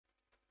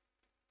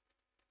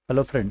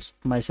Hello friends,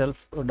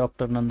 myself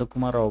Dr.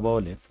 Nandakumar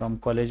Raubawale from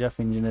College of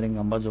Engineering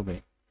Ambazogai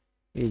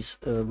is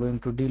going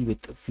to deal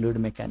with fluid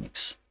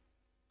mechanics.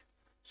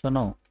 So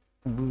now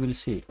we will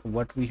see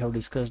what we have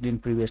discussed in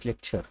previous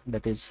lecture,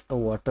 that is a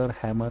water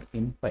hammer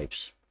in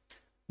pipes.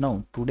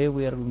 Now today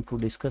we are going to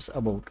discuss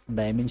about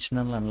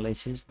dimensional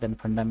analysis, then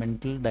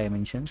fundamental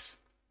dimensions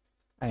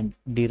and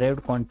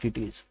derived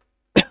quantities,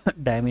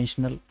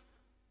 dimensional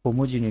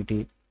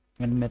homogeneity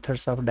and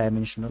methods of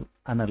dimensional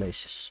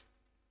analysis.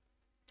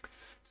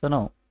 So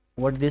now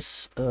what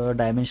this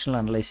dimensional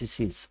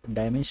analysis is.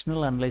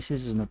 Dimensional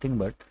analysis is nothing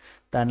but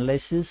the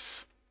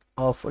analysis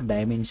of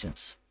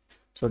dimensions.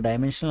 So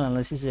dimensional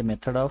analysis is a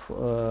method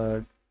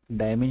of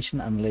dimension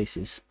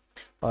analysis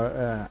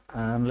or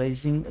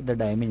analyzing the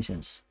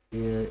dimensions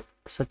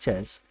such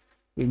as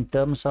in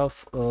terms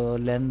of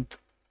length,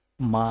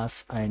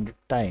 mass and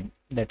time.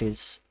 That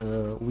is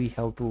we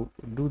have to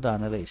do the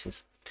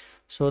analysis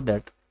so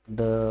that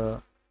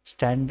the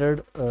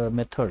standard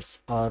methods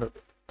are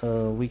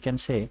we can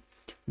say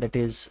that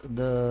is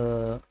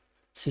the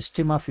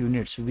system of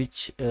units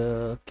which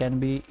can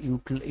be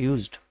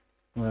used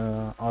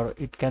or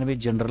it can be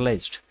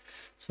generalized.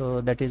 So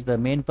that is the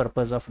main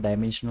purpose of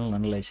dimensional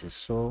analysis.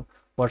 So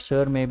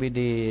whatsoever may be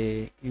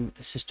the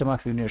system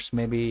of units,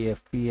 maybe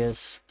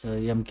FPS,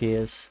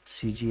 MKS,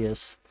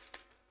 CGS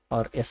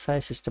or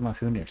SI system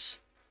of units.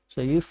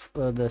 So if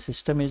the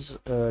system is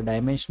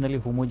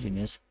dimensionally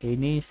homogeneous,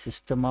 any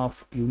system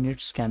of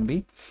units can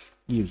be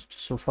used.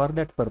 So for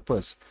that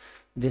purpose,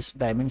 this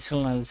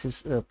dimensional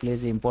analysis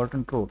plays an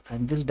important role,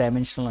 and this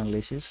dimensional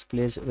analysis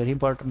plays a very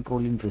important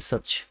role in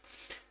research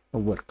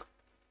work.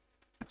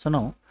 So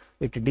now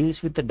it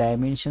deals with the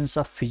dimensions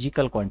of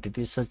physical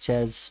quantities such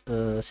as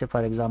say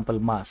for example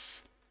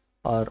mass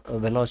or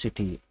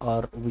velocity,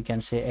 or we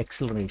can say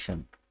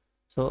acceleration.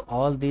 So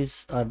all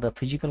these are the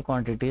physical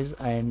quantities,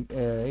 and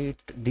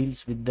it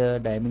deals with the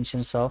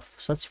dimensions of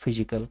such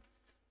physical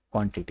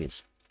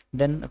quantities.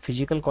 Then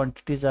physical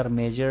quantities are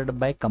measured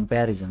by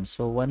comparison.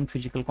 So one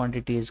physical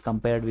quantity is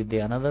compared with the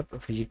another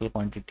physical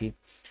quantity.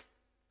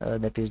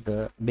 That is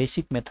the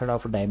basic method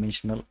of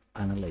dimensional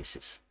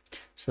analysis.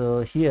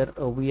 So here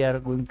we are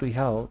going to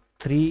have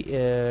three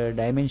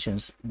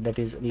dimensions, that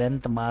is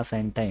length, mass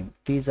and time.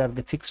 These are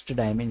the fixed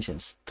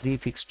dimensions, three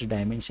fixed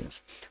dimensions,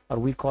 or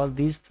we call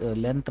these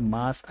length,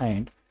 mass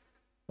and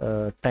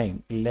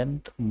time.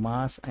 Length,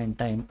 mass and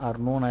time are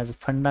known as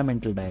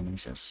fundamental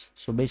dimensions,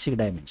 so basic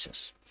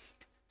dimensions.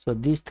 So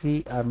these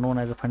three are known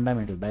as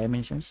fundamental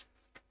dimensions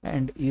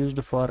and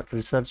used for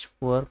research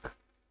work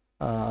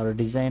or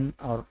design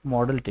or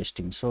model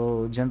testing.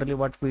 So generally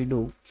what we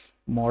do,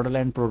 model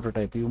and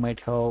prototype, you might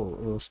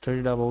have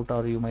studied about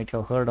or you might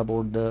have heard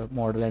about the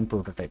model and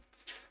prototype.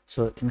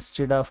 So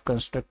instead of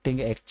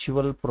constructing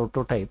actual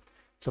prototype,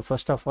 so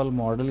first of all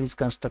model is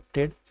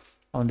constructed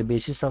on the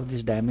basis of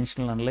this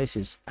dimensional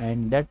analysis,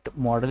 and that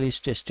model is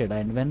tested,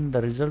 and when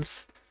the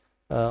results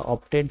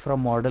obtained from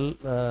model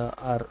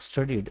are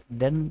studied,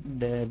 then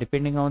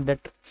depending on that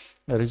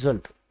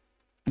result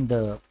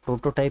the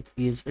prototype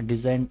is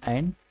designed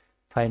and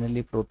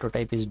finally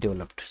prototype is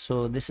developed.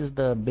 So this is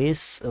the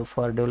base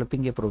for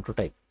developing a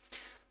prototype,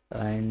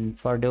 and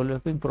for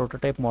developing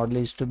prototype model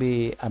is to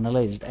be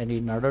analyzed, and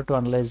in order to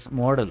analyze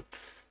model,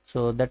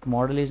 so that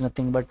model is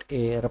nothing but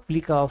a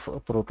replica of a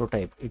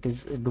prototype. It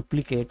is a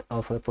duplicate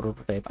of a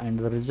prototype, and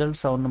the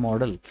results on the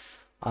model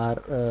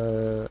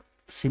are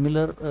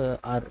similar,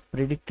 are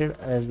predicted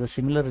as the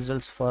similar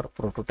results for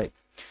prototype.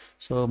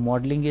 So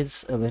modeling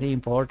is very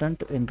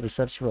important in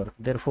research work.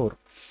 Therefore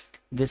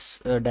this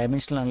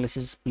dimensional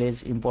analysis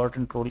plays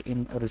important role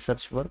in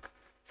research work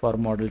for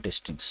model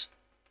testings.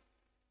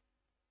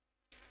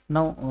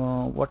 Now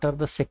what are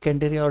the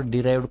secondary or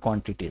derived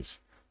quantities?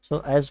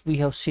 So as we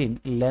have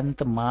seen,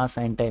 length, mass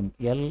and time,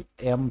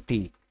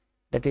 LMT,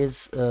 that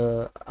is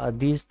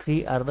these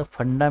three are the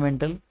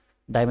fundamental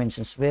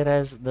dimensions,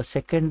 whereas the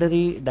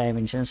secondary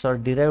dimensions or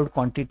derived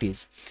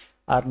quantities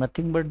are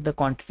nothing but the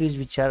quantities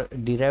which are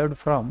derived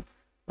from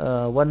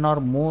one or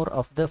more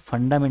of the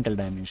fundamental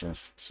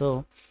dimensions.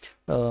 So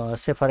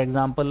say for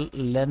example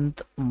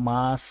length,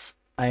 mass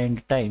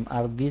and time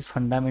are these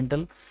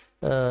fundamental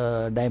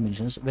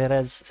dimensions,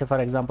 whereas say for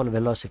example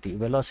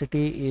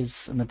velocity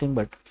is nothing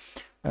but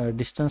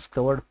distance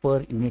covered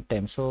per unit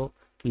time. So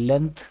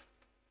length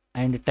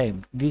and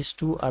time, these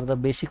two are the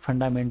basic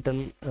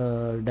fundamental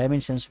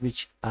dimensions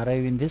which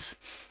arrive in this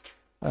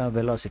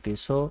velocity.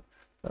 So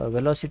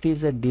velocity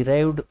is a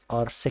derived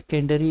or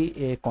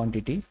secondary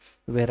quantity,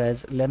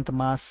 whereas length,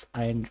 mass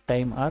and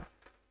time are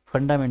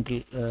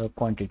fundamental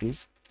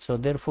quantities. So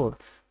therefore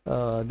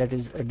that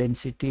is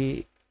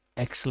density,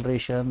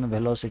 acceleration,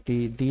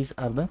 velocity, these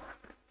are the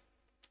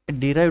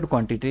derived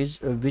quantities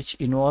which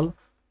involve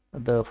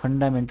the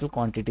fundamental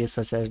quantities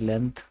such as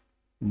length,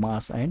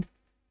 mass and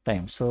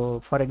time.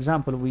 So for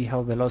example we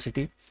have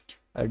velocity,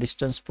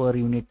 distance per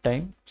unit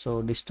time.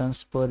 So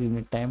distance per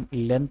unit time,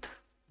 length,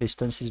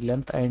 distance is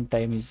length and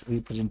time is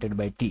represented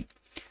by t.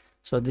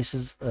 So this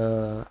is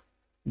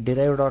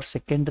derived or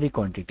secondary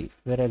quantity,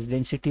 whereas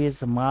density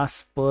is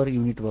mass per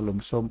unit volume.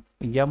 So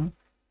m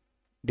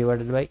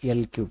divided by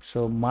L cube.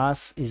 So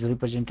mass is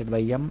represented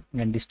by m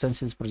and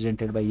distance is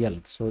presented by L.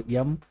 So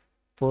m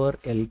per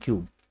L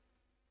cube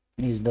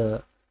is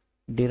the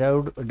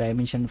derived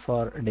dimension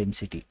for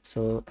density.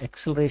 So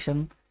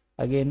acceleration,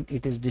 again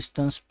it is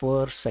distance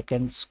per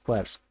second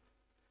squares,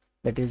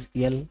 that is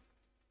L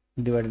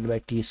divided by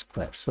t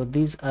square. So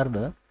these are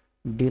the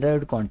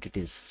derived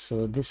quantities.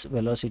 So this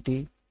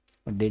velocity,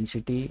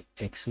 density,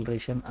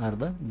 acceleration are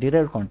the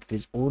derived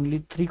quantities.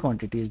 Only three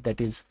quantities, that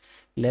is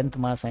length,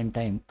 mass and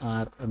time,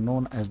 are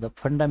known as the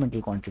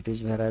fundamental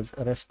quantities, whereas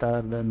rest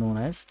are the known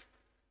as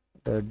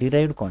the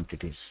derived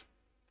quantities.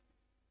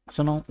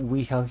 So now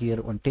we have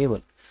here one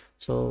table.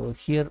 So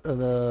here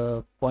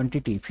the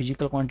quantity,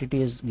 physical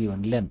quantity is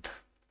given, length.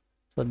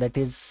 So that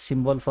is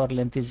symbol for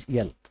length is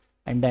L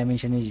and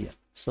dimension is L.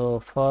 So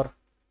for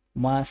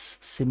mass,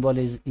 symbol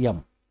is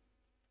m,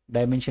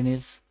 dimension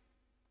is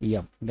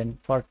m. Then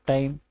for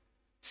time,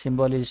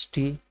 symbol is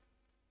t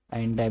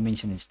and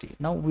dimension is t.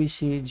 Now we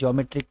see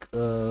geometric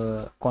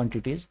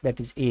quantities, that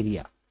is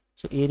area.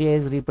 So area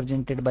is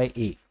represented by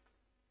A.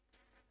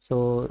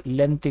 So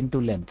length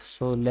into length,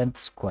 so length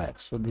square,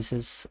 so this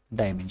is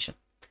dimension.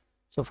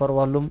 So for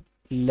volume,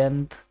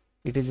 length,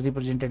 it is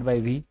represented by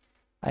V,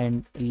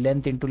 and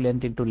length into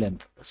length into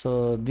length.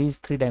 So these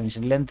three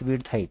dimensions, length,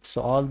 width, height.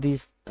 So all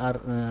these are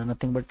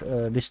nothing but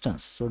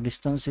distance. So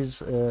distance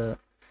is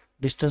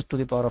distance to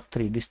the power of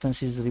 3.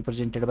 Distance is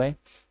represented by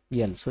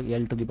L. So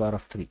L to the power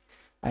of 3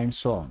 and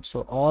so on.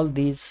 So all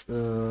these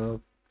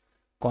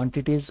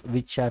quantities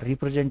which are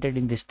represented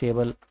in this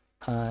table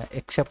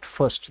except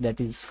first,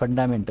 that is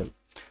fundamental.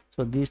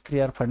 So these three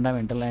are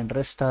fundamental and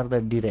rest are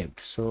the derived.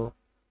 So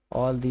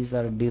all these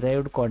are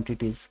derived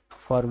quantities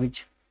for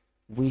which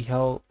we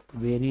have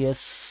various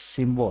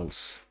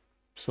symbols.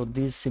 So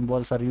these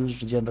symbols are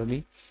used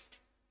generally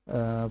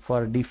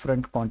for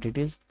different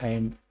quantities,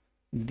 and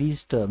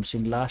these terms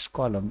in last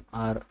column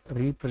are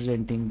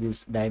representing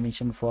this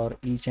dimension for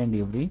each and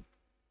every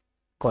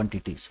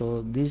quantity.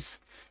 So this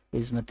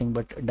is nothing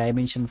but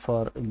dimension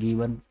for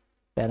given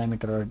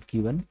parameter or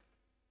given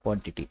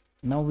quantity.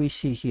 Now we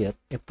see here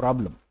a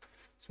problem.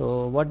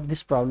 So what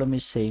this problem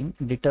is saying,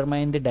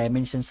 determine the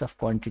dimensions of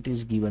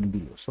quantities given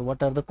below. So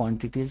what are the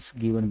quantities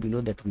given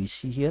below that we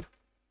see here?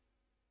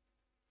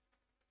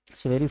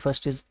 So very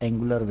first is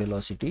angular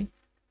velocity,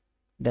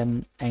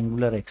 then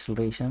angular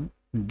acceleration,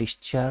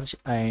 discharge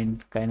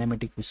and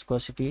kinematic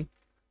viscosity,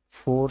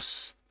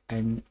 force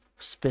and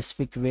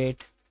specific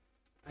weight,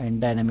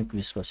 and dynamic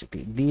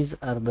viscosity. These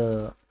are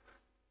the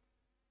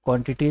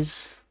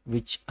quantities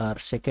which are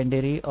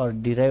secondary or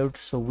derived.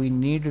 So we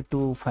need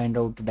to find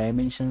out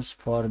dimensions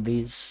for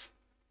these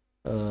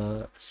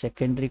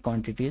secondary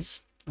quantities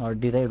or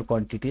derived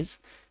quantities.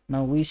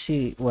 Now we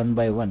see one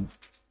by one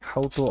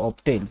how to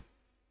obtain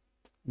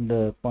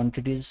the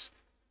quantities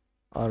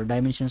or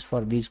dimensions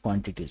for these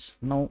quantities.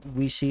 Now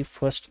we see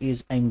first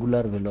is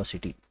angular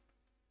velocity.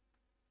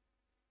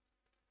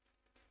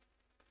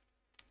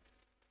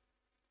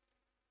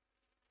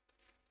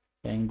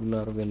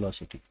 Angular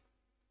velocity.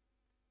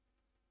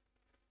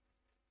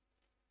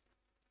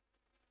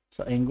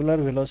 So angular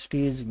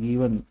velocity is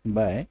given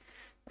by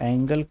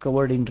angle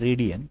covered in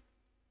radian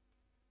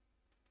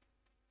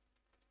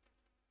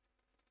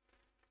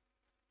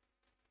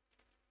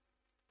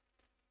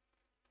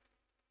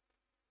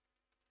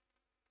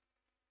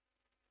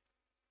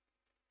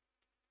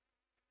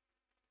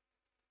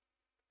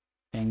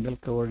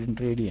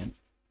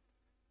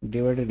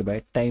divided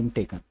by time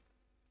taken.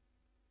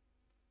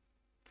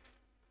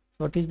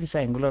 What is this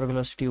angular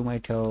velocity, you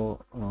might have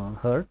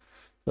heard.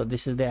 So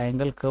this is the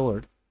angle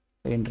covered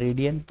in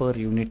radian per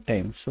unit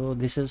time. So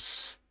this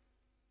is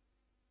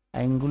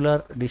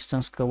angular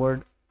distance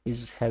covered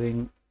is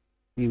having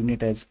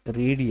unit as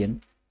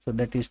radian, so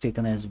that is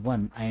taken as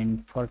 1,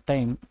 and for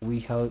time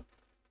we are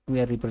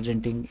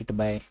representing it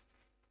by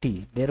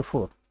t.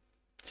 Therefore,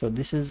 so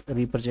this is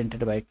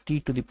represented by t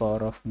to the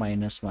power of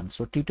 -1.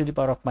 So t to the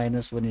power of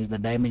 -1 is the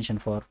dimension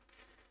for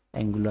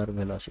angular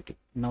velocity.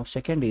 Now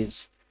second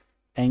is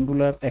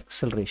angular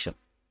acceleration.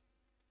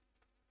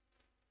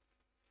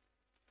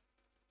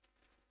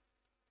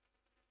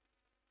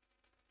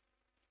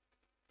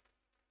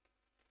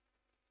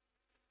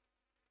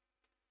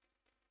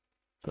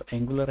 So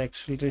angular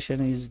acceleration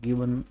is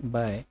given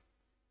by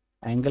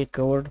angle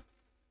covered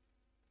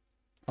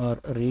or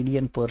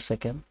radian per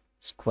second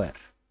square.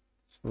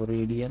 So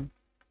radian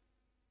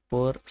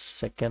per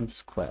second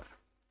square.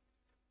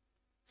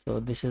 So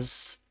this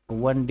is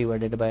 1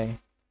 divided by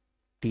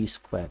t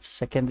square.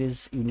 Second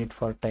is unit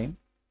for time.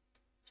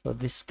 So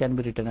this can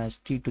be written as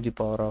t to the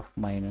power of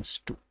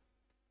 -2.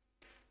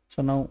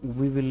 So now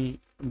we will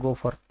go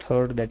for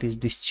third, that is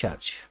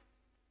discharge.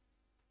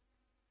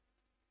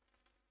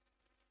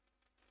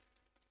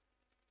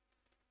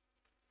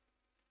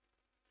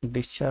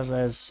 Discharge,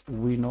 as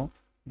we know,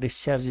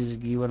 discharge is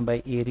given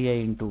by area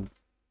into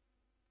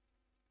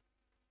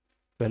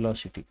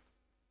velocity.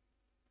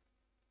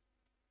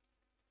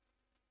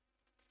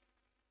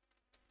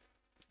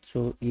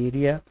 So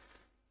area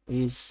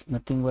is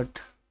nothing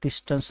but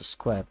distance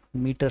square,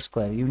 meter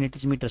square, unit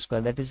is meter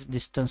square, that is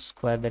distance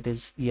square, that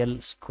is L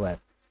square.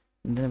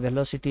 And then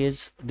velocity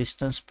is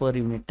distance per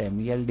unit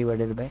time, L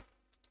divided by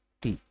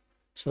T.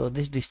 So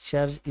this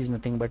discharge is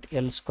nothing but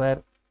L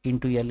square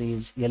into L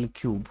is L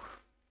cube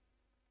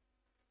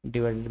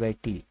divided by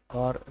T,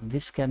 or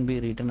this can be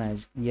written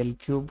as L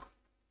cube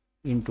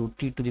into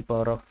T to the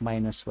power of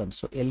minus 1.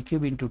 So L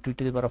cube into T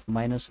to the power of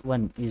minus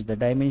 1 is the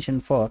dimension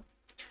for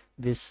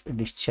this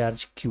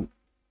discharge Q.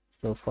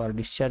 So for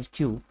discharge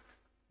Q,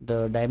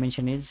 the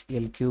dimension is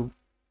L cube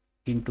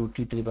into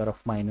T to the power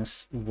of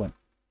minus 1.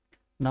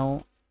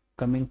 Now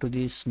coming to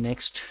this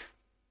next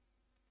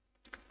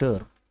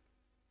term,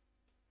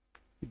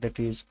 that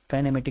is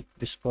kinematic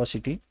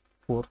viscosity,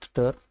 fourth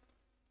term.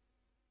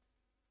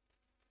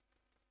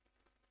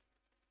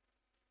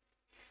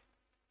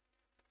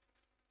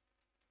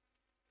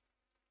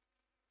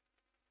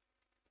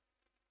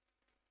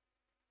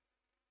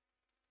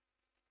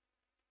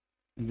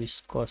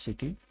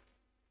 Viscosity,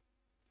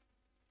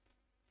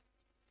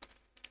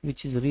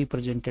 which is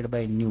represented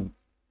by nu,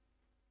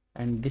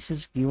 and this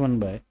is given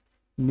by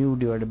mu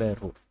divided by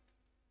rho,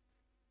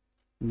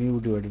 mu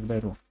divided by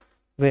rho,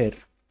 where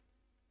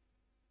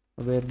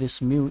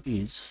this mu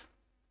is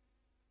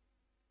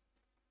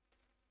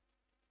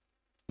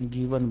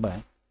given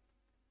by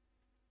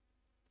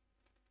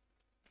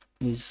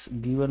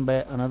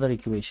another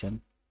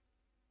equation,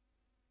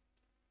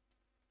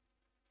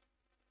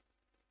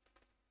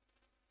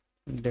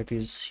 that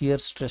is shear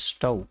stress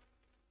tau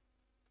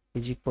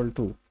is equal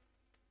to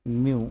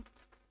mu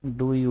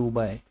dou u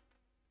by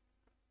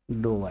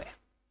dou y.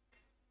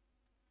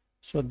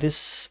 So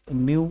this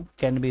mu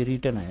can be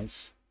written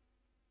as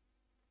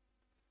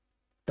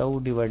tau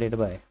divided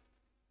by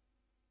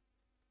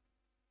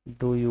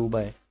dou u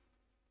by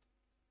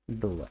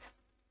dou y.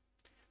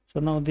 So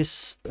now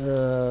this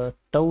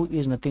tau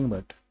is nothing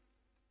but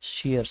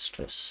shear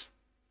stress,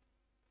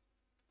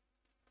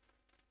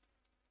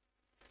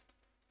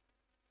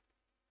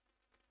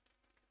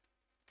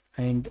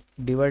 and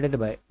divided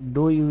by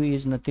dou u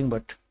is nothing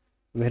but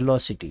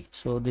velocity.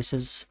 So this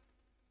is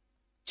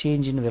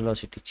change in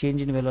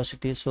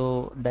velocity,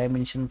 so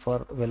dimension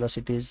for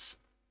velocity is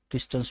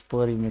distance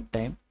per unit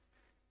time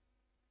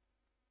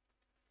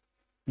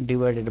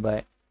divided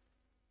by,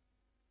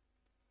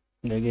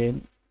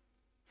 again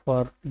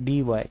for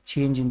dy,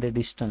 change in the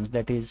distance,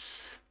 that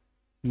is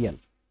L.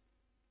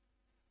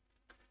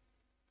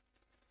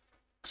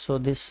 So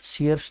this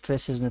shear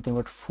stress is nothing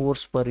but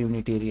force per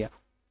unit area,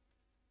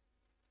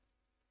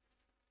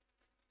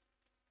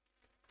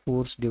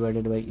 force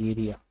divided by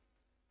area,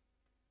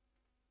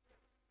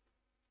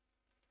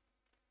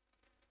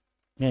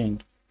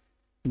 and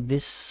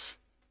this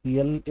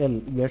L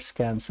gets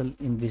cancelled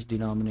in this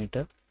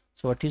denominator.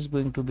 So what is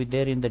going to be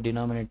there in the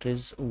denominator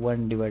is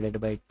 1 divided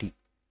by T.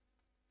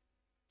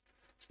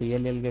 So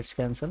L gets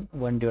cancelled,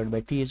 1 divided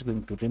by T is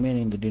going to remain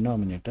in the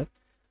denominator.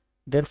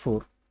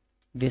 Therefore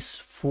this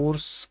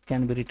force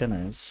can be written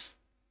as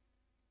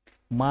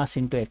mass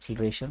into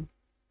acceleration,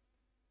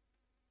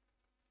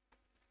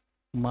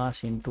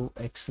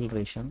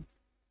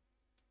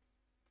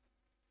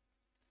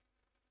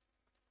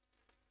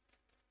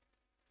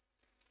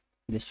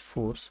 this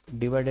force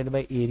divided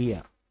by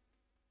area,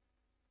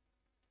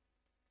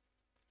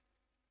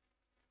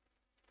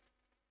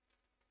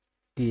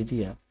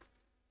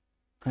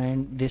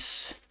 and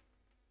this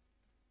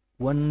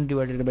 1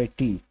 divided by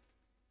T,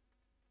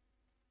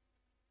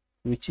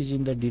 which is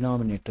in the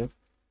denominator,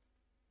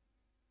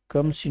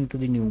 comes into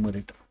the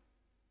numerator.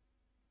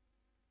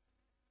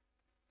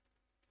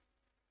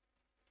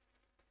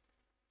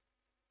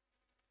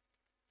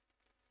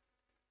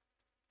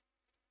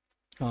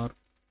 Or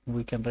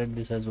we can write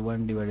this as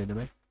 1 divided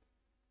by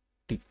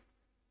T.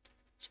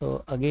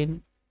 So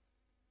again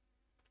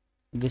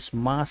this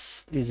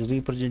mass is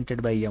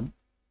represented by m.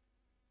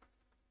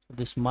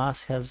 This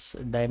mass has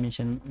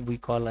dimension we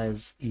call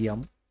as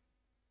m,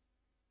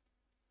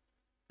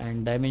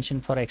 and dimension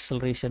for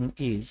acceleration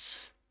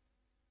is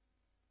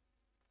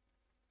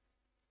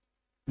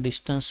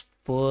distance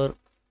per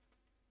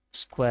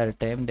square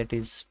time, that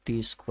is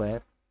t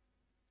square,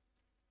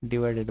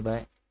 divided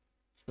by,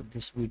 so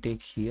this we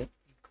take here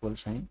equal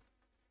sign,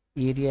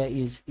 area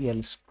is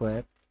L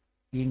square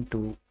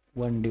into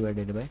 1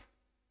 divided by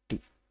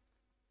T,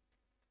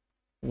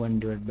 1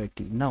 divided by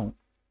T. Now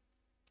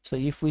so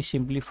if we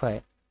simplify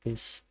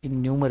this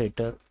in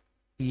numerator,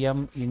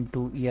 m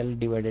into L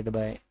divided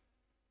by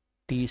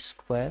T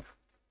square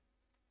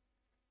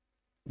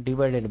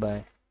divided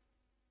by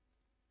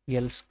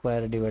L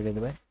square divided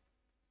by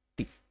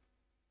T.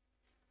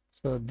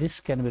 So this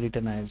can be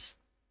written as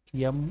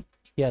m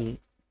L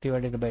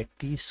divided by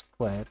T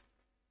square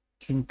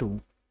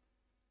into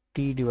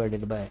T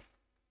divided by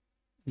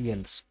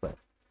L square.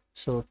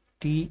 So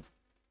T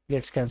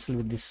gets cancelled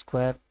with this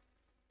square,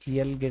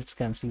 L gets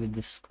cancelled with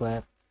this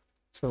square.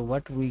 So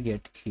what we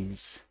get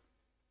is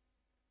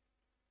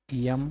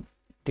m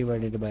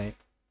divided by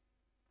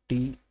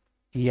T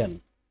L,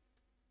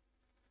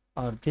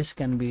 or this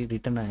can be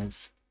written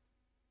as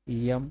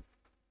m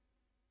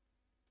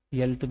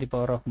L to the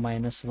power of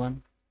minus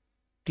 1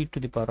 t to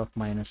the power of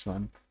minus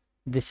 1.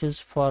 This is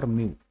for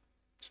mu.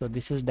 So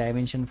this is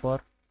dimension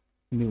for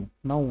mu.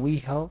 Now we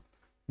have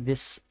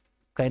this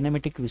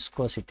kinematic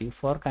viscosity.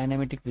 For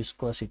kinematic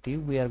viscosity,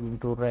 we are going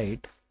to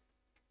write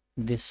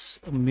this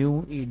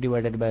mu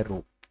divided by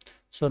rho.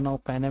 So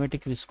now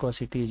kinematic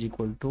viscosity is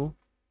equal to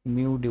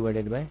mu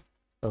divided by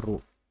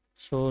rho.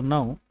 So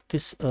now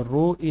this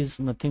rho is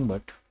nothing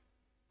but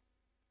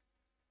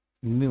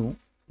mu.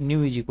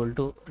 Mu is equal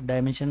to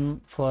dimension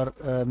for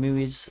mu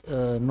is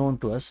known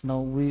to us. Now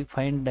we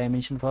find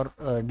dimension for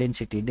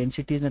density.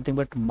 Density is nothing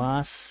but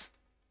mass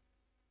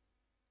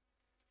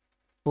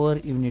per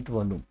unit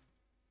volume.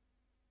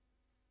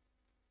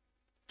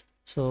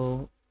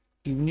 So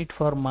unit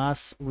for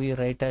mass we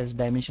write as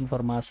dimension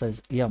for mass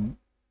as m,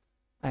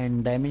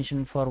 and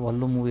dimension for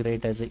volume we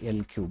write as a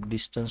L cube,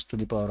 distance to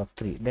the power of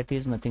 3. That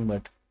is nothing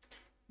but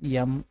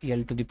m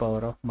L to the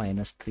power of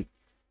minus 3.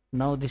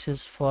 Now this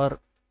is for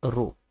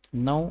rho.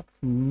 Now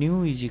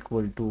nu is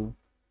equal to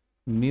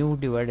mu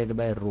divided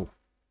by rho.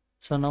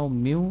 So now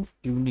mu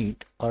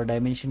unit or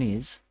dimension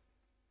is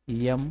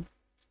m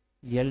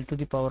L to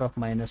the power of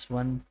minus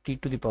 1 t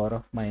to the power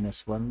of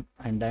minus 1,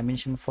 and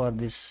dimension for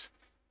this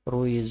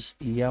rho is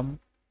m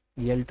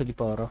L to the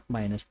power of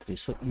minus 3.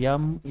 So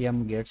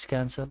m gets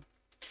cancelled.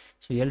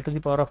 So L to the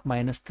power of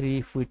minus 3,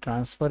 if we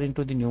transfer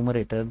into the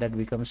numerator, that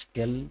becomes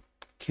L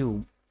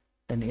cube,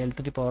 then L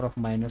to the power of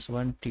minus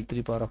 1 t to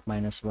the power of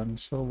minus 1.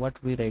 So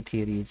what we write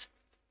here is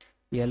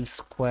L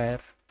square.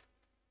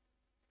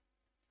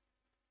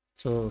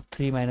 So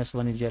 3 minus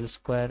 1 is L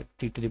square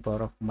t to the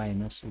power of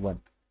minus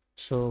 1.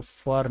 So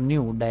for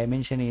nu,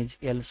 dimension is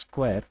L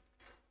square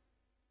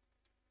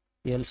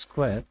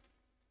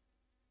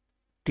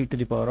t to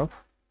the power of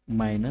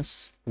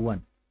minus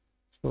 1.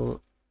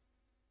 So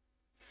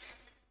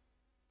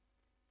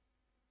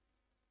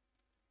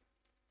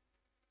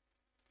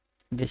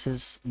this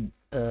is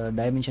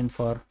dimension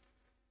for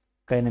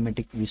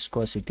kinematic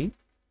viscosity,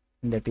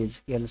 that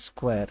is L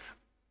square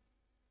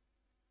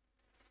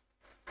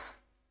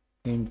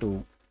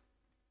into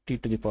t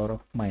to the power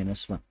of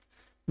minus 1.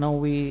 Now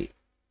we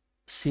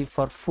see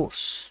for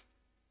force.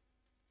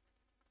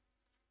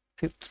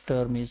 Fifth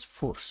term is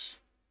force.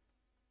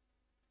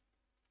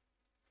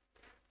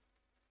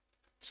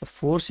 So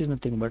force is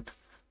nothing but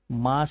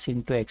mass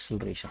into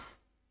acceleration.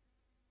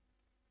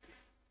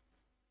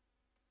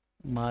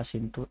 Mass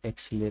into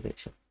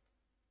acceleration.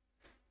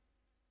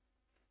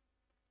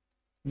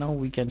 Now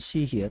we can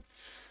see here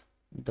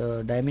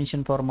the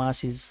dimension for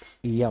mass is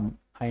m,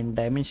 and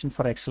dimension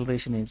for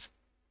acceleration is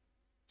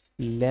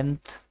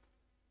length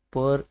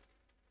per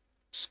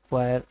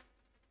square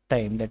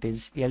time, that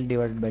is L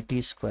divided by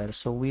t square.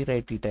 So we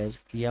write it as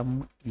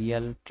m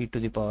L t to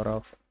the power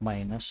of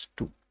minus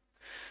 2.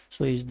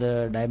 So is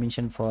the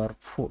dimension for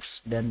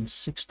force. Then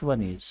sixth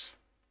one is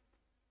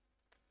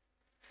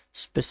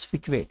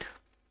specific weight.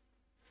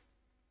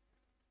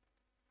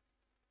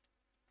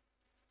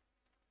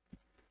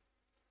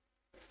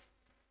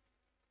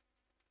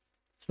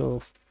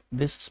 So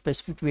this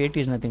specific weight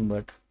is nothing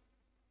but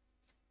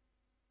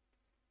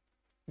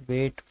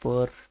weight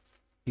per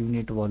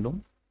unit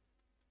volume.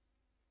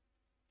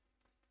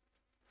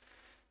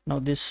 Now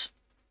this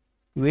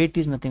weight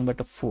is nothing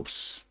but a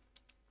force.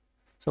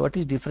 So what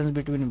is difference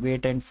between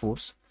weight and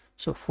force?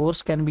 So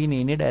force can be in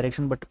any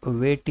direction, but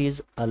weight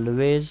is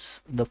always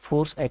the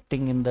force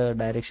acting in the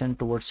direction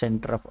towards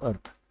center of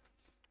earth.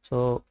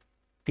 So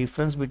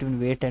difference between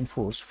weight and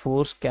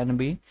force can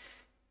be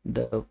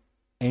the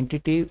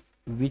entity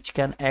which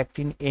can act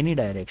in any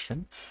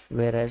direction,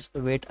 whereas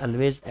weight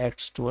always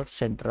acts towards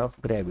center of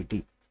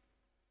gravity.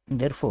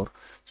 Therefore,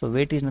 so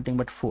weight is nothing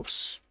but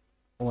force,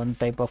 one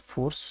type of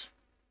force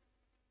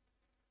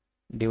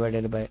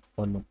divided by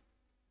volume.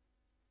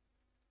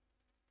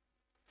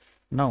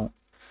 Now,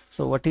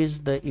 so what is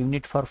the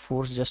unit for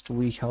force? Just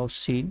we have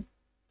seen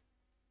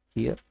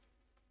here.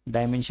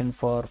 Dimension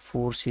for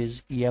force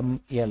is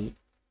ml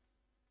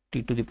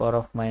t to the power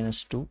of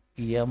minus 2,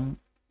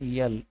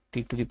 ml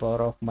t to the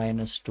power of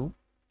minus 2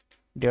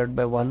 divided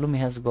by volume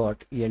has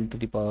got L to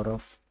the power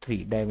of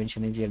 3.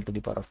 Dimension is L to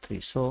the power of 3.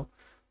 So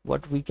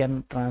what we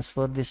can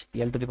transfer this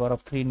L to the power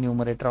of 3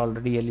 numerator,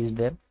 already L is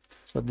there.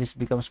 So this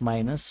becomes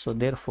minus. So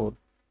therefore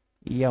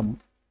m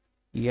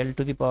L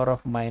to the power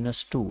of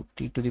minus 2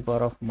 t to the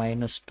power of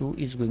minus 2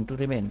 is going to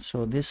remain.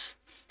 So this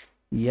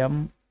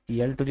m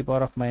L to the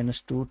power of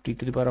minus 2 t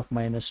to the power of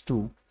minus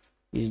 2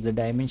 is the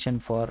dimension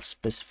for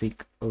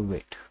specific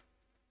weight.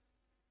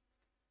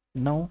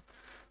 Now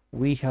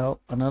we have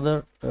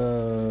another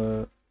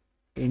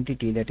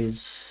entity, that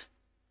is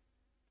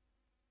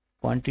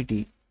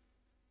quantity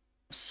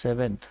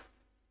 7th,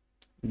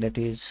 that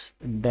is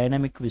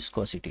dynamic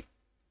viscosity.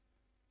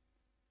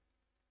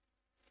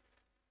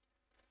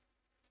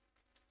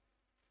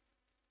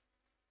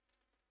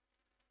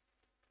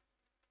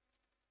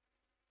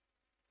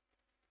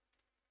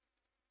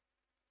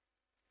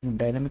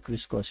 Dynamic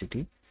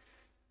viscosity,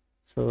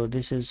 so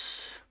this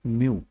is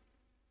mu.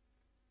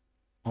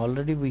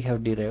 Already we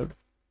have derived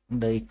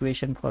the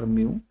equation for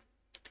mu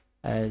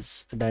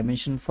as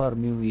dimension for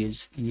mu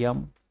is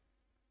m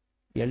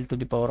L to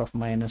the power of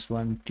minus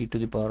 1, t to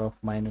the power of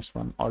minus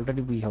 1.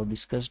 Already we have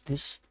discussed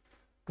this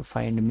to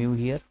find mu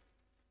here.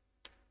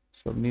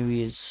 So mu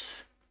is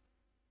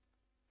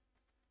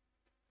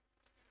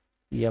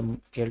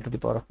m L to the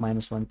power of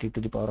minus 1, t to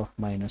the power of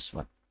minus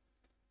 1.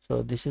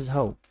 So this is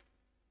how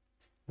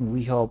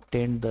we have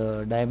obtained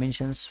the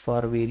dimensions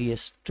for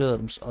various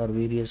terms or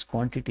various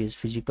quantities,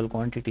 physical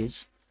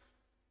quantities,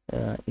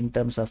 in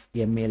terms of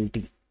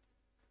MLT.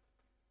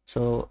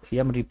 So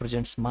m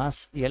represents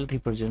mass, L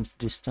represents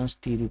distance,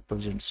 t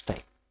represents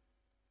time.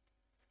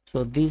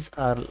 So these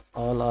are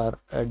all are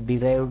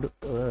derived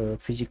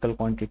physical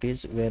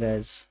quantities,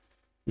 whereas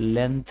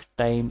length,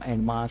 time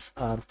and mass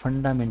are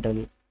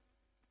fundamental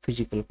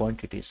physical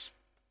quantities.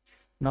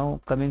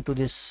 Now coming to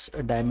this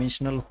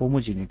dimensional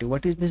homogeneity.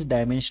 What is this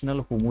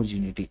dimensional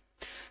homogeneity?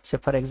 So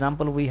for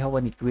example, we have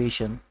an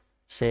equation,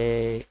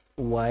 say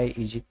y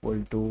is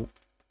equal to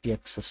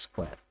x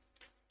square.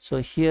 So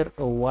here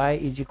y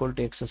is equal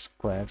to x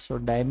square. So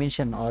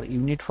dimension or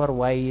unit for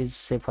y is,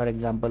 say for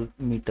example,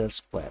 meter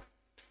square,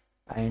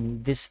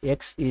 and this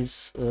x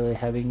is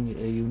having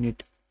a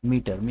unit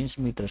meter, means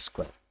meter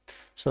square.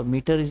 So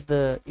meter is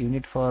the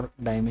unit for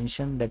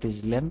dimension, that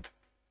is length.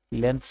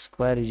 Length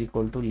square is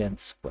equal to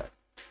length square.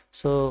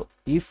 So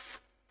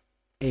if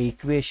a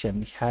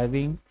equation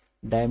having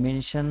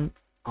dimension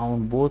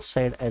on both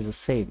side as the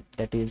same,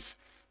 that is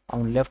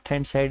on left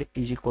hand side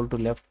is equal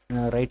to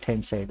right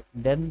hand side,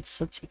 then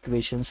such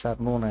equations are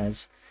known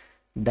as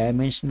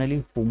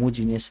dimensionally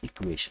homogeneous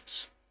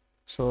equations.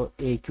 So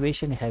a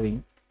equation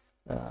having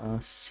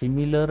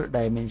similar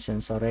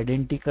dimensions or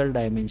identical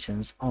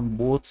dimensions on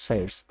both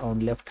sides, on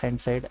left hand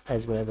side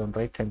as well as on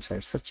right hand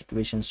side, such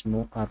equations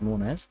are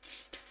known as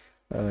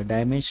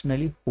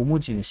dimensionally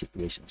homogeneous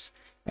equations.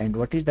 And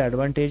what is the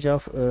advantage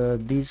of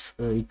these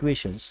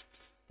equations?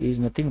 Is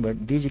nothing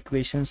but these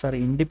equations are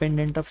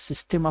independent of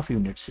system of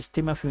units.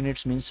 System of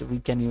units means we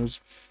can use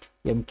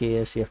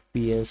MKS,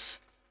 FPS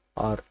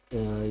or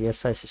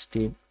SI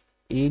system.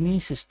 Any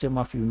system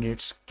of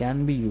units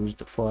can be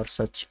used for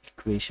such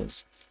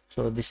equations.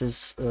 So this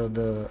is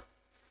the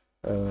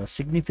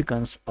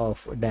significance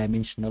of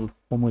dimensional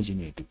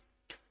homogeneity.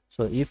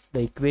 So if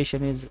the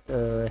equation is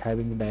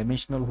having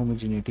dimensional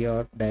homogeneity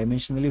or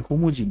dimensionally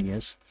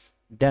homogeneous,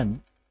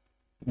 then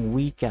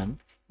we can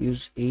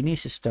use any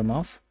system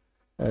of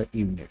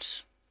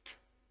units.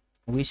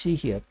 We see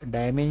here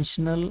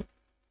dimensions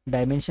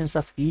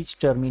of each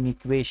term in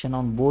equation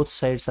on both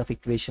sides of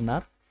equation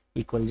are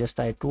equal. Just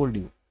I told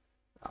you,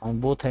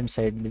 on both hand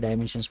side the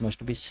dimensions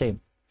must be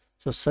same.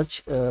 So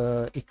such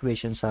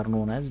equations are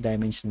known as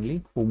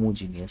dimensionally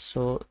homogeneous.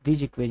 So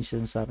these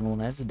equations are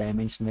known as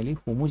dimensionally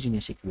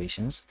homogeneous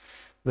equations,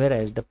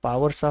 whereas the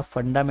powers of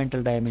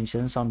fundamental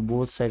dimensions on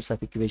both sides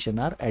of equation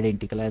are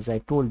identical. As I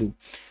told you,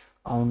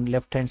 on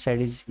left hand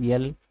side is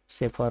L,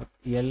 say for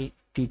L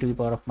t to the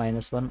power of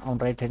minus 1. On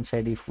right hand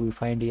side, if we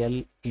find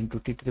L into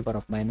t to the power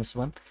of minus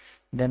 1,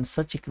 then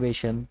such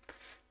equation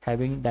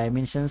having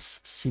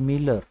dimensions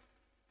similar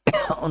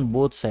on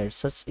both sides,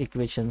 such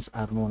equations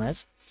are known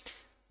as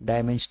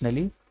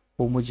dimensionally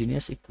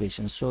homogeneous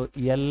equations. So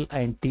L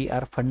and T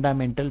are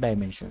fundamental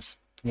dimensions.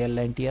 L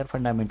and T are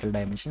fundamental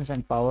dimensions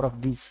and power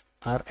of these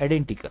are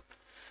identical.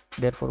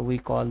 Therefore, we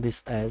call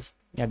this as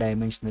a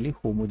dimensionally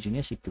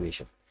homogeneous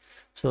equation.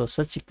 So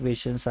such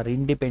equations are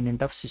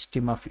independent of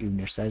system of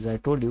units. As I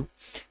told you,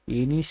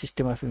 any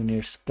system of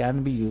units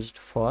can be used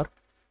for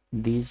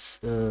these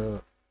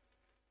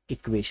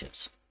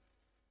equations.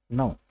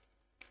 Now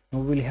we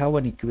will have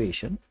an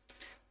equation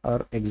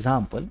or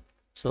example.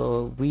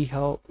 So we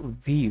have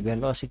v,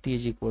 velocity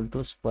is equal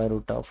to square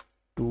root of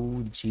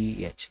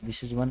 2gh.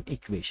 This is one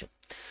equation.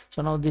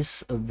 So now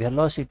this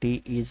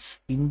velocity is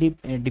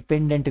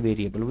dependent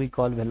variable. We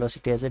call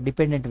velocity as a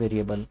dependent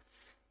variable.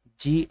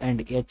 G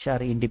and h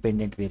are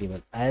independent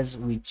variable. As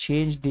we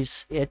change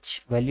this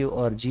h value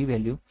or g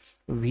value,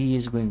 v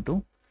is going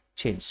to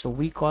change. So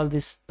we call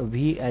this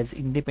v as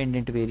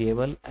independent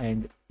variable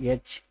and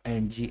h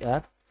and g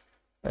are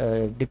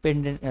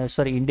independent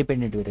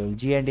variable.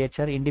 G and h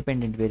are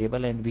independent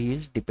variable and v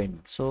is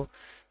dependent. So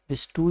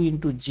this 2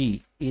 into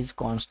g is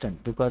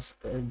constant because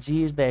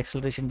g is the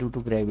acceleration due to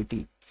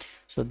gravity.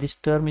 So this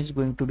term is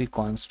going to be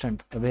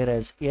constant,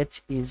 whereas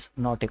h is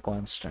not a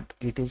constant,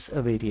 it is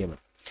a variable.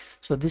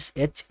 So this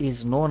h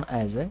is known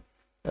as a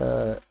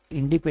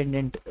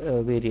independent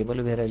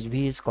variable, whereas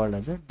v is called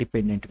as a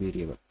dependent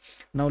variable.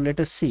 Now let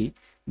us see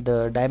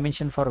the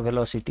dimension for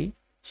velocity.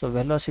 So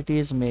velocity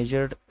is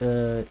measured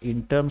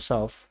in terms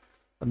of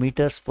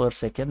meters per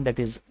second, that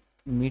is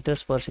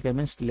meters per second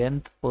means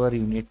length per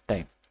unit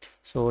time.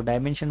 So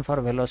dimension for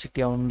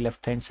velocity on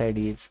left hand side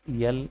is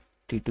L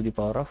t to the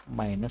power of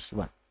minus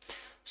 1.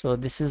 So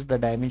this is the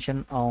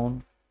dimension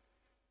on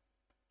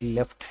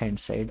left hand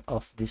side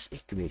of this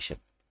equation.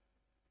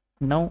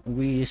 Now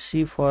we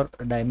see for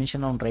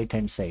dimension on right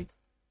hand side.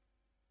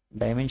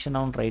 Dimension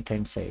on right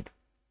hand side.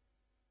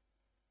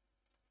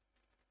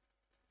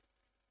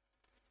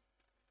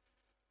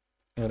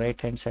 Right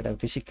hand side of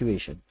this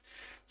equation.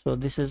 So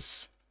this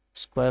is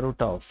square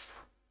root of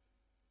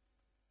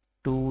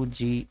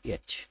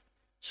 2gh.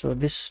 So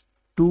this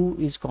 2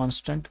 is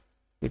constant,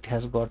 it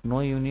has got no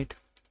unit.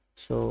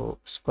 So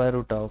square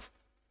root of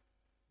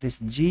this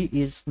g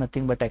is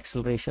nothing but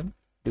acceleration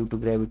due to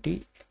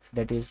gravity,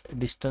 that is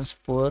distance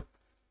per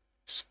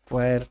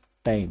square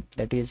time,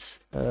 that is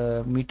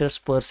meters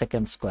per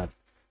second square.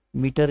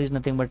 Meter is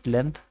nothing but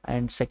length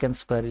and second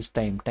square is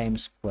time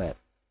square,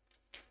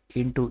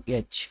 into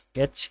h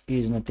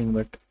is nothing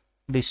but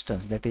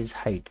distance, that is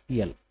height,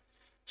 l.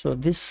 So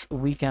this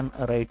we can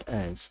write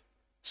as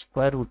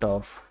square root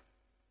of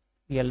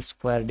l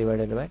square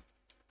divided by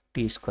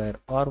t square,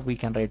 or we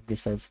can write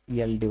this as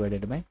l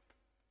divided by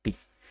t.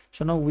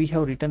 So now we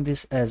have written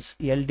this as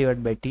l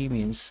divided by t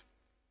means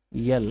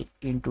l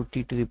into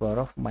t to the power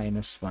of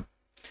minus 1.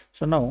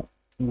 So now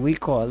we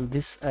call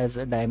this as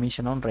a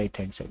dimension on right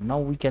hand side. Now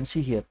we can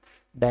see here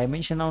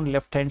dimension on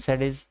left hand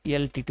side is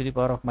l t to the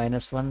power of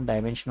minus 1,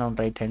 dimension on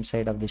right hand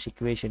side of this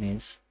equation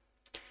is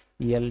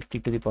l t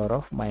to the power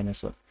of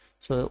minus 1.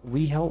 So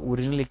we have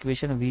original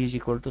equation v is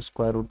equal to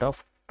square root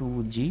of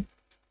 2g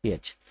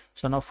h.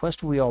 So now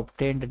first we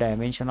obtained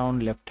dimension on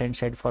left hand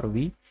side for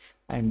v,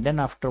 and then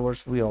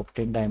afterwards we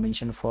obtain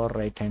dimension for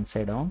right hand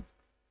side on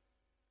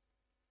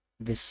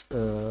this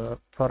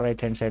for right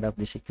hand side of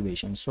this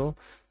equation. So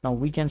now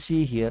we can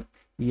see here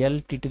l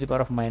t to the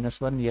power of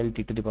minus 1, l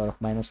t to the power of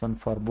minus 1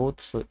 for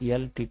both. So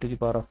l t to the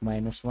power of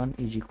minus 1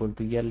 is equal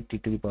to l t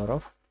to the power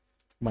of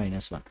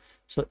minus 1.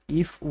 So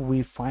if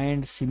we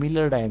find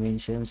similar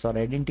dimensions or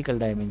identical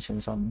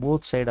dimensions on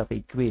both sides of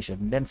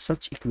equation, then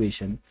such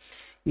equation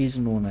is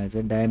known as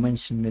a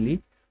dimensionally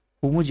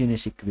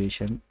homogeneous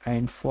equation,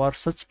 and for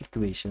such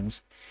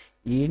equations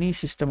any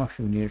system of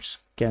units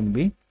can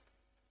be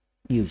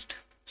used.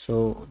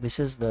 So this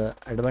is the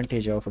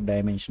advantage of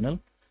dimensional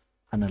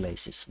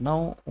analysis.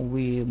 Now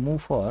we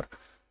move for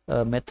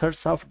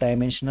methods of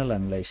dimensional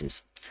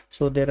analysis.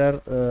 So there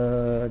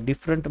are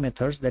different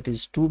methods, that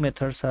is 2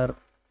 methods are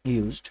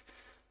used.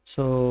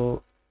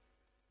 So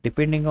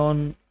depending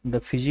on the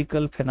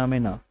physical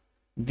phenomena,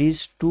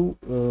 these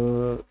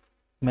 2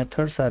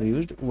 methods are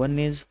used. One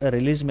is a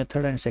release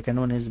method and second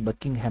one is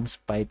Buckingham's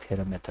pi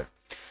theorem method.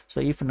 So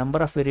if number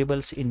of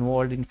variables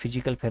involved in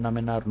physical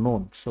phenomena are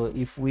known, so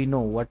if we know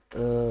what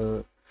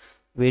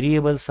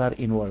variables are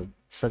involved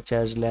such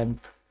as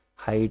length,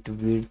 height,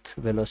 width,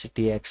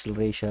 velocity,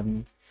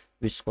 acceleration,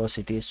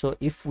 viscosity, so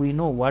if we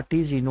know what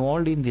is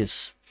involved in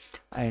this,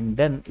 and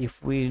then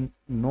if we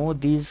know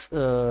these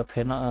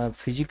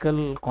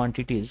physical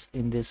quantities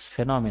in this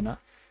phenomena,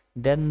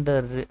 then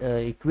the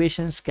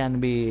equations can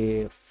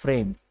be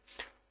framed,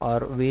 or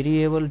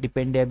variable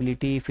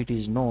dependability if it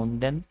is known,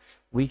 then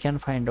we can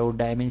find out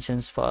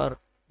dimensions for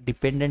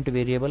dependent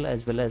variable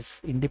as well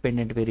as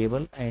independent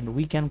variable, and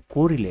we can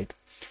correlate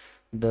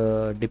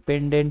the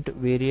dependent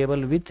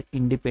variable with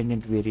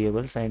independent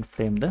variables and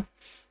frame the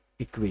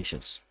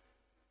equations.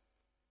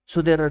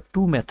 So there are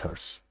 2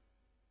 methods,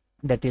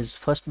 that is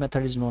first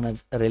method is known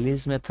as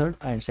release method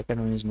and second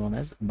one is known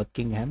as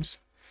Buckingham's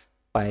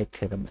pi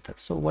theorem method.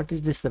 So what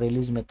is this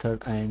release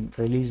method and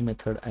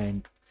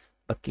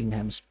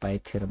Buckingham's pi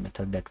theorem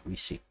method that we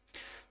see?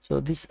 So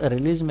this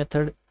release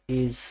method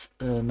is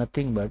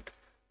nothing but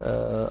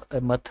a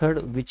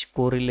method which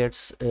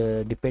correlates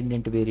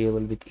dependent variable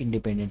with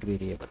independent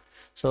variable.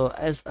 So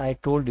as I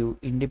told you,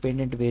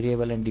 independent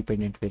variable and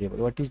dependent variable.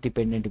 What is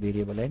dependent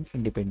variable and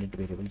independent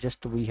variable?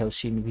 Just we have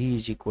seen v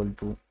is equal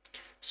to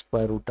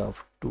square root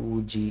of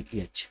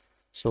 2gh.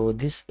 So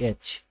this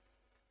h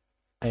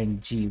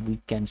and g we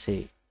can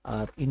say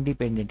are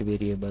independent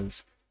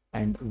variables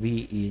and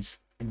v is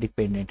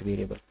dependent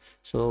variable.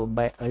 So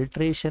by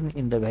alteration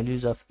in the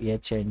values of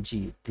h and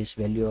g, this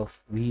value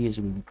of v is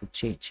going to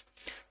change.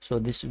 So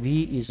this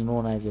v is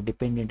known as a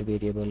dependent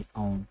variable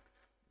on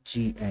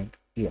g and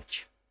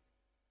h.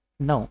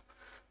 Now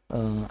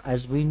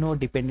as we know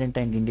dependent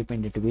and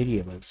independent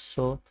variables,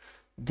 so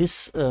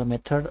this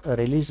method,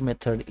 release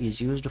method,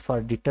 is used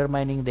for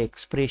determining the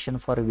expression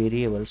for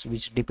variables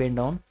which depend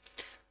on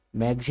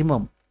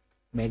maximum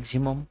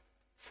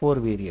 4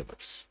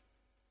 variables,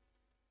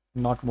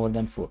 not more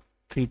than 4,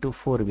 3 to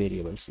 4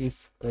 variables.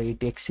 If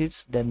it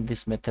exceeds, then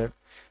this method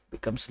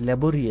becomes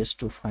laborious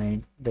to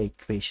find the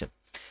equation.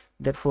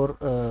 Therefore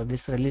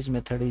this release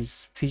method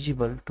is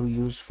feasible to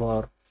use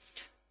for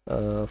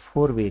 4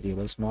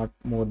 variables, not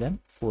more than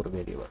 4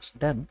 variables.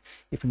 Then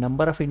if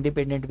number of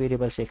independent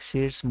variables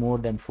exceeds more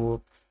than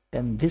 4,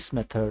 then this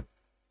method,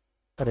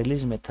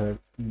 release method,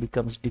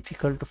 becomes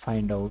difficult to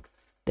find out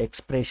the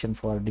expression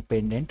for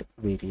dependent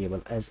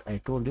variable, as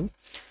I told you.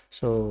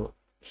 So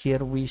here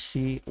we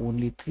see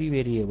only 3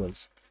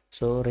 variables,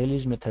 so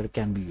release method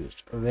can be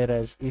used,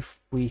 whereas if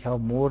we have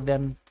more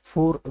than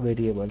 4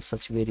 variables,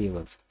 such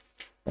variables,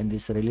 then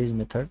this release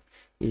method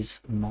is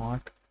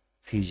not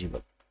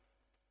feasible.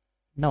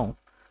 Now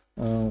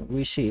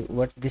we see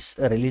what this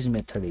release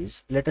method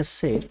is. Let us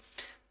say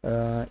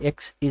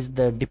x is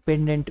the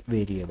dependent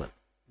variable,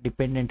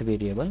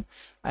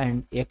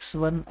 and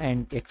x1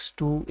 and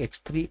x2,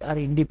 x3 are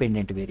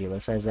independent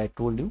variables, as I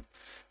told you.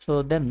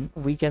 So then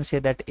we can say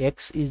that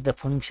x is the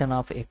function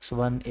of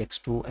x1,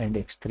 x2 and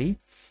x3,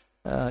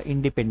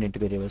 independent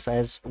variables.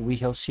 As we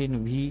have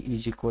seen, v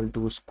is equal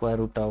to square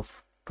root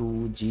of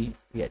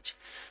 2gh.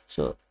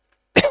 So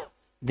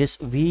this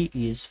v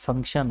is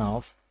function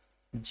of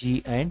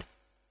g and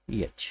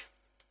h.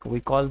 We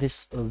call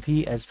this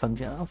v as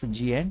function of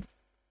g and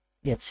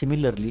h.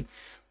 Similarly,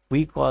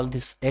 we call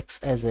this x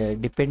as a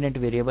dependent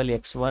variable.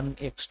 x1,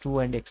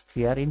 x2 and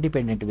x3 are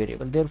independent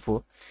variable.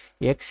 Therefore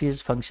x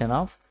is function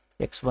of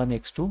x1,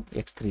 x2,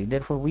 x3.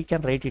 Therefore we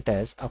can write it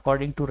as,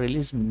 according to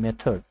Rayleigh's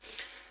method,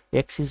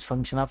 x is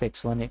function of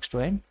x1,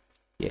 x2 and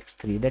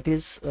x3. That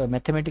is,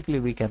 mathematically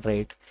we can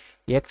write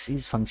x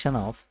is function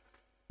of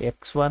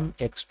x1,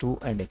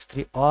 x2 and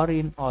x3, or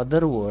in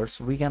other words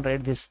we can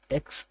write this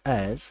x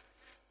as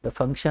the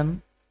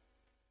function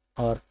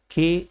or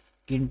k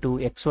into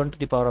x1 to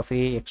the power of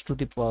a, x2 to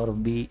the power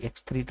of b,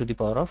 x3 to the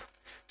power of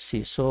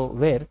c. So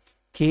where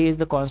k is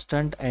the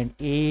constant and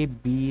a,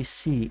 b,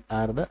 c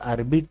are the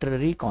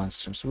arbitrary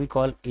constants. We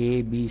call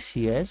a, b,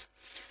 c as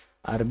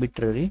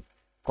arbitrary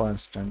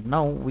constant.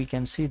 Now we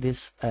can see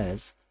this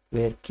as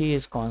where k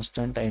is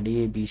constant and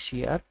a, b,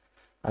 c are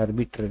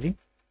arbitrary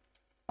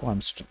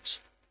constants.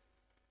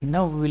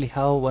 Now we will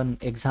have one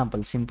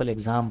example, simple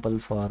example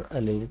for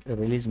a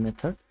Rayleigh's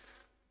method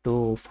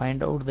to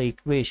find out the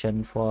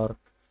equation for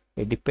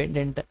a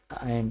dependent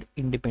and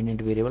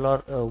independent variable,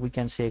 or we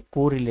can say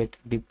correlate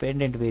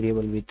dependent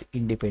variable with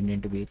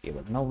independent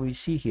variable. Now we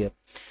see here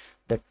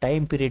the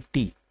time period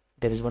t.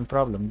 There is one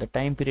problem. The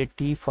time period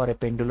t for a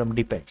pendulum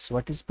depends.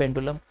 What is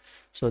pendulum?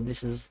 So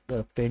this is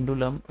the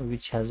pendulum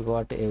which has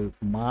got a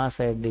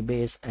mass at the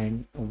base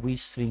and we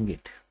swing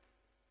it.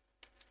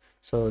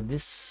 So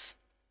this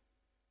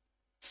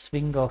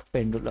swing of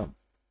pendulum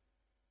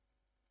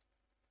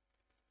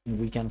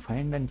we can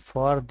find, and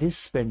for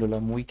this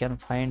pendulum we can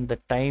find the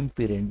time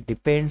period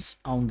depends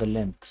on the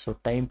length. So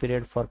time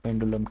period for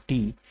pendulum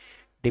t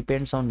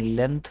depends on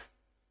length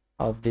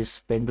of this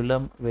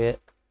pendulum where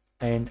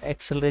and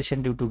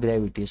acceleration due to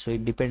gravity, so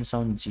it depends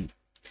on g.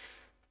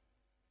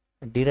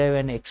 Derive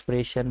an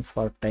expression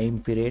for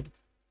time period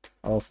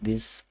of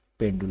this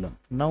pendulum.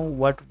 Now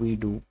what we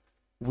do,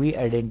 we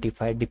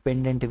identify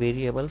dependent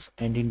variables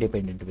and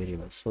independent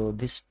variables. So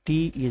this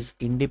t is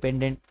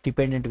independent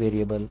dependent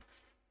variable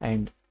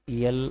and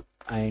L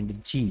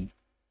and G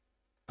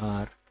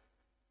are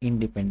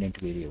independent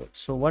variables.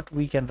 So what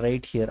we can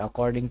write here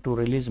according to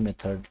Rayleigh's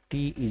method,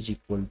 t is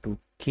equal to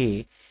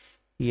k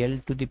L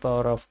to the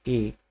power of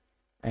a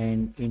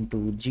and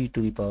into g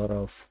to the power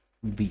of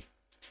b,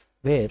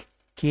 where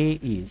k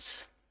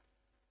is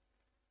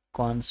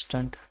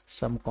constant,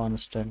 some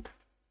constant,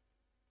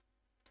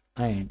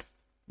 and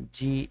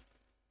a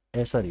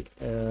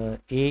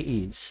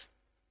is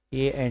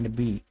a and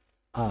b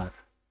are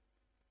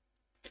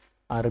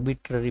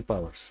arbitrary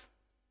powers.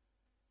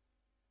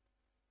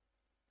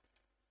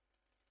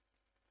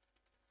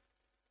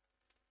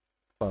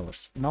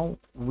 Now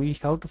we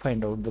have to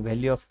find out the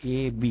value of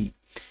a, b.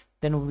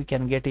 Then we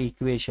can get an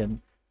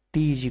equation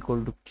t is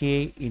equal to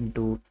k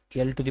into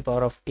L to the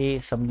power of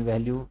a some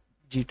value,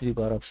 g to the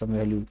power of some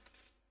value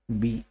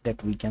b,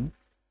 that we can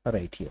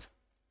write here.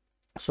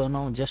 So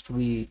now just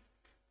we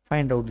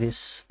find out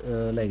this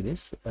like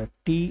this,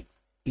 t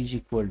is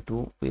equal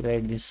to, we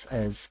write this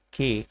as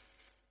k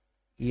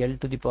L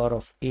to the power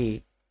of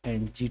a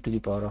and g to the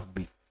power of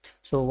b.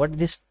 So what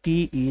this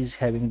t is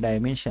having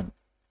dimension,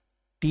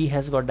 t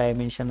has got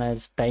dimension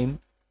as time,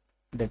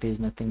 that is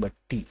nothing but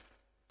t.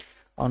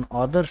 On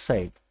other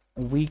side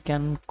we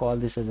can call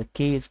this as a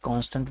k is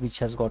constant which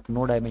has got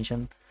no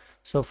dimension.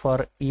 So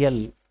for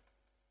L,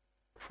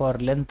 for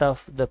length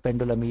of the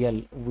pendulum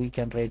L, we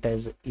can write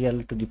as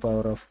L to the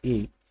power of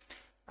a,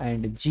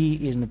 and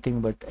g is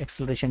nothing but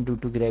acceleration due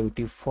to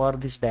gravity. For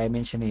this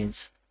dimension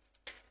is,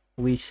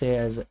 we say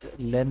as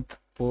length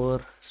per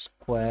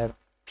square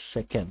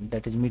second,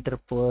 that is meter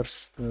per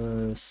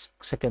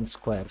second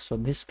square. So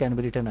this can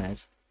be written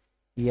as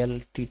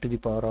L t to the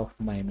power of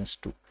minus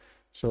 2.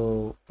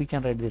 So we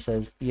can write this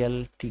as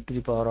L t to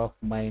the power of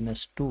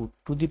minus 2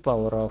 to the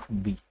power of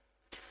b.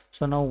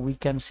 So now we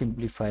can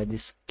simplify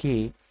this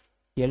k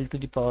L to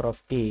the power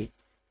of a,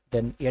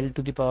 then L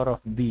to the power of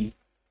b,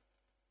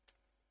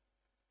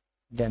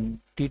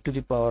 then t to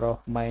the power of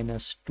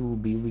minus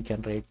 2b. We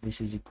can write this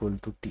is equal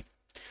to t.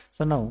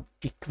 So now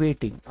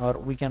equating, or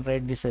we can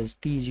write this as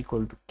t is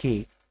equal to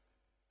k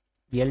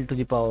L to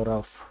the power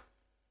of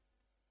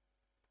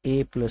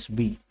a plus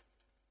b.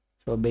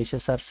 So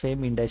bases are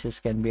same, indices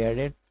can be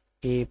added,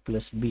 a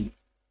plus b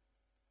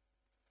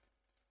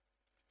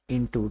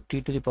into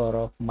t to the power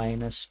of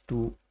minus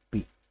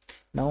 2b.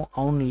 Now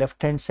on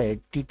left hand side,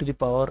 t to the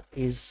power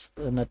is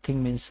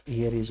nothing, means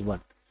here is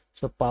 1.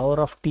 So power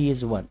of t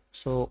is 1.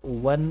 So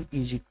 1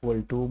 is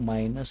equal to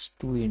minus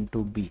 2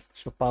 into b.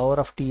 So power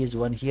of t is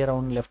 1 here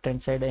on left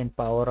hand side, and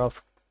power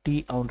of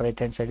t on right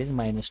hand side is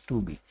minus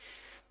 2b.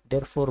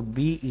 Therefore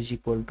b is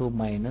equal to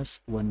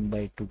minus 1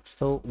 by 2.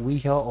 So we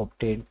have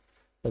obtained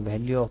the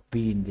value of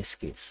b in this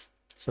case.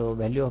 So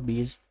value of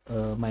b is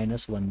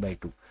minus 1 by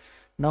 2.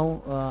 Now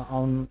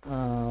on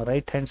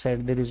right hand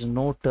side there is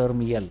no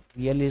term L.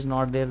 L is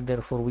not there,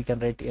 therefore we can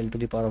write L to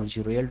the power of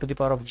 0. L to the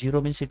power of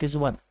 0 means it is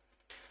 1.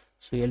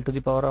 So L to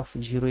the power of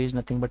 0 is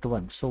nothing but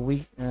 1. So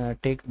we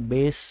take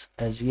base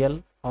as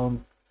L.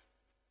 On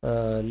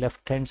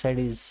left hand side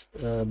is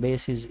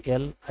base is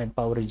L and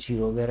power is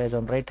 0, whereas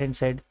on right hand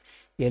side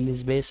L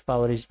is base,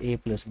 power is a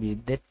plus b.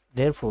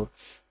 Therefore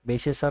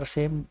bases are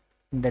same,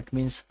 that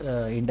means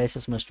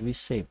indices must be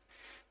same.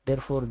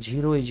 Therefore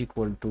 0 is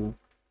equal to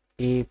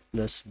a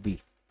plus b.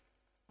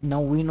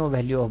 Now we know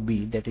value of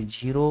b, that is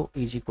 0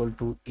 is equal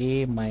to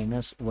a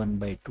minus 1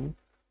 by 2,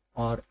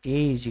 or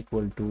a is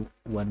equal to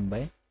 1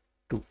 by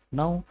 2.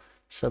 Now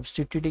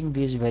substituting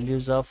these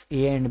values of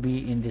a and b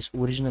in this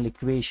original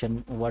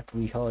equation what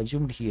we have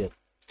assumed here,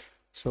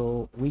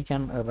 so we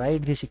can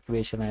write this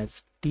equation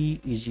as t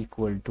is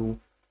equal to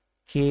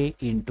k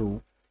into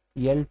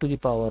L to the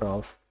power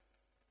of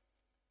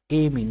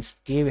a, means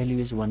a value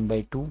is 1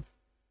 by 2,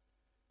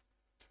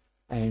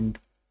 and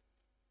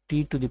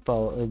t to the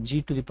power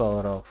g to the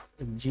power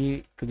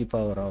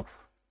of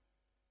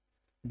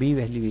b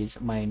value is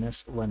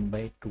minus 1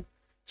 by 2.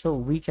 So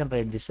we can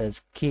write this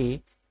as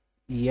k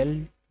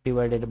L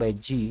divided by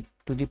g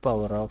to the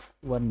power of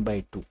 1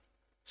 by 2.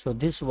 So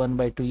this 1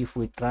 by 2, if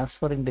we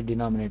transfer in the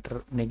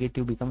denominator,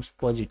 negative becomes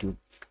positive.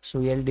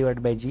 So L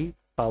divided by g,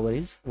 power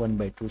is 1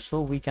 by 2.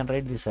 So we can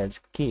write this as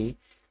k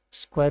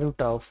square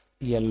root of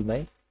L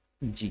by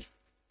g.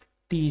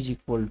 T is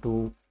equal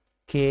to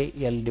k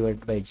L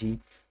divided by g.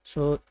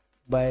 So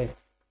by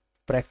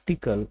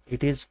practical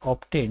it is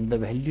obtained, the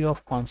value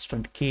of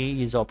constant k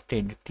is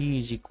obtained. T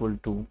is equal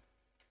to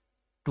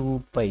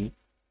 2 pi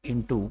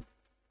into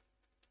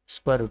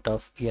square root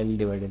of L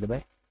divided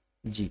by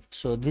g.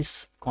 So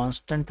this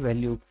constant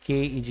value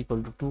k is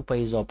equal to 2 pi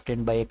is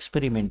obtained by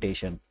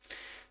experimentation,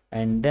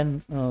 and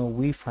then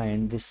we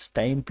find this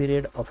time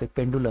period of a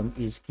pendulum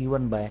is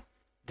given by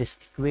this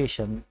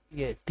equation,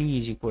 t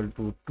is equal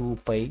to 2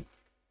 pi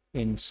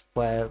in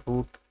square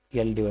root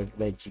L divided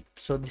by g.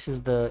 So this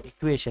is the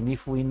equation.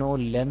 If we know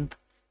length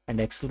and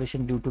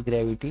acceleration due to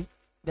gravity,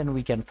 then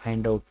we can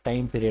find out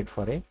time period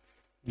for a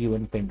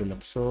given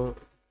pendulum. So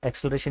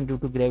acceleration due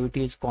to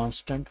gravity is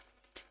constant,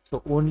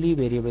 so only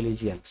variable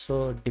is L.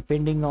 So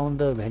depending on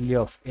the value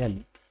of L,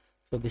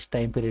 so this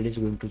time period is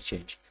going to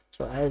change.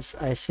 So as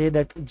I say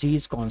that g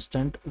is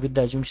constant, with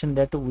the assumption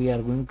that we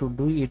are going to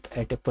do it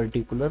at a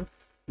particular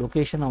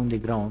location on the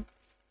ground,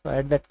 so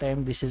at that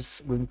time this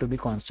is going to be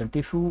constant.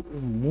 If you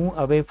move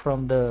away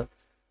from the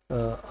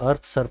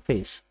earth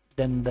surface,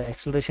 then the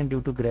acceleration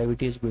due to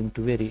gravity is going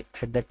to vary.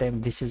 At that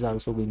time this is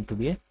also going to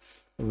be a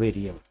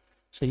variable.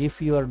 So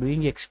if you are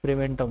doing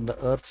experiment on the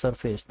earth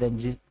surface, then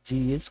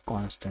g is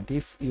constant.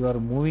 If you are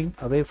moving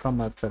away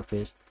from earth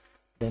surface,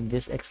 then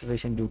this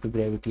acceleration due to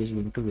gravity is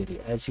going to vary.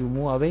 As you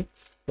move away,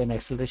 then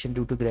acceleration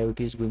due to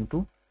gravity is going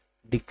to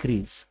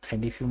decrease,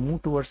 and if you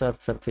move towards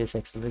earth surface,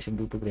 acceleration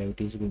due to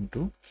gravity is going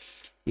to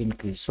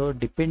increase. So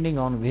depending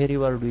on where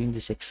you are doing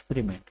this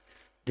experiment,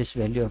 this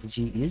value of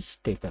g is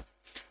taken.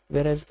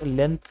 Whereas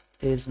length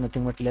is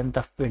nothing but length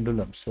of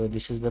pendulum, so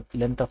this is the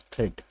length of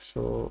thread.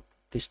 So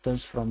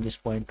distance from this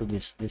point to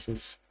this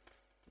is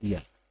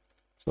L.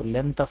 So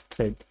length of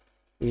thread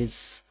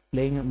is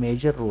playing a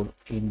major role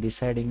in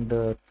deciding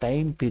the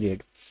time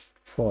period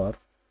for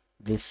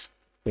this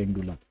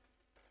pendulum.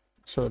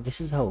 So this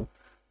is how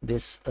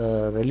this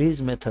release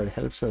method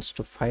helps us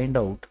to find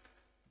out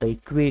the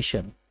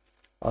equation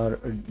or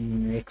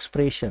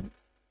expression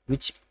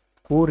which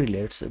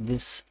correlates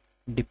this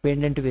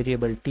dependent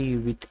variable t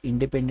with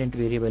independent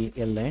variable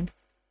L and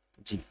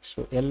g.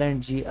 So L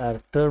and g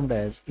are termed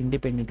as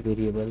independent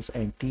variables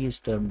and t is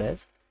termed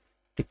as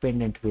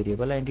dependent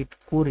variable, and it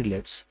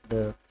correlates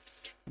the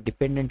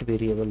dependent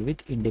variable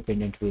with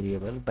independent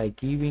variable by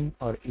giving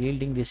or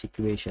yielding this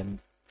equation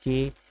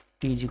k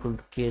t is equal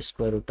to k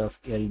square root of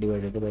L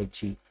divided by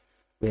g,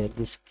 where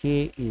this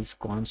k is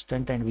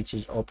constant and which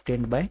is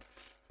obtained by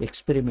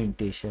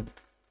experimentation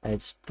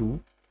as 2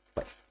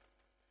 pi.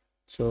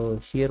 So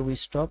here we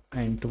stop,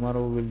 and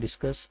tomorrow we will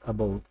discuss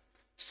about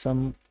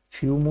some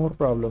few more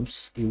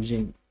problems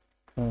using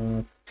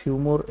few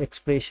more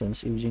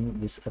expressions using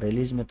this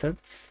release method,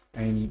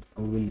 and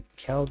we will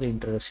have the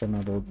introduction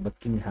about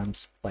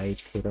Buckingham's pi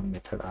theorem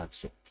method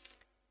also.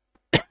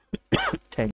 Thank you.